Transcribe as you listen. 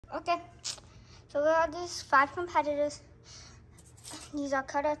Okay, so we have these 5 competitors. These are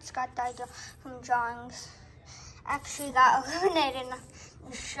cutouts, got the idea from drawings. Actually got eliminated in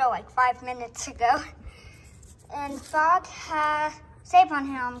the show like 5 minutes ago. And Frog has save on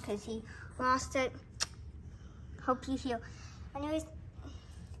him because he lost it. Hope you heal. Anyways,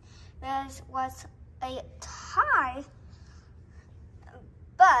 there was a tie.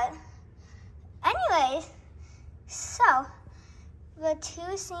 But anyways, so the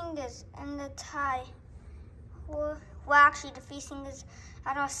 2 singers and the tie were, well, actually the 3 singers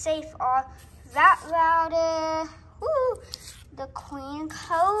that are safe are That Router, the Queen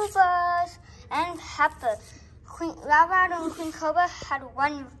Cobras, and Pepper. That Router and Queen Cobra had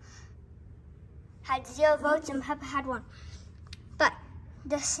 0 votes, and Pepper had 1. But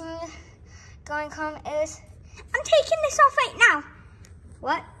the singer going home is, I'm taking this off right now.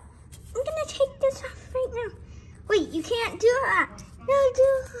 What? I'm gonna take this off right now. Wait, you can't do that. No,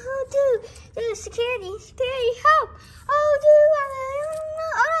 do, security, help. Oh,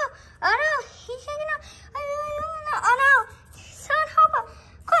 no, he's taking off. Oh, no, someone help her.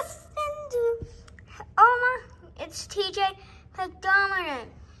 Quick, it's TJ McDonald.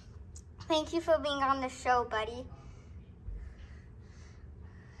 Thank you for being on the show, buddy.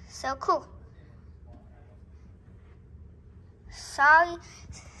 So cool. Sorry,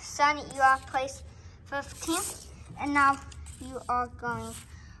 Sonny, you are placed 15th, and now you are going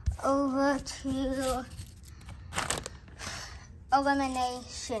over to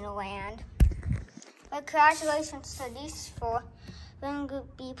Elimination Land. Congratulations to these 4. They're going to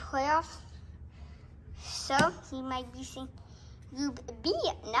be playoffs. So, you might be seeing Group B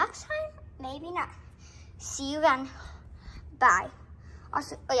next time, maybe not. See you then. Bye.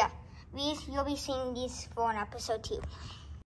 Also, oh yeah, you'll be seeing these 4 in episode 2.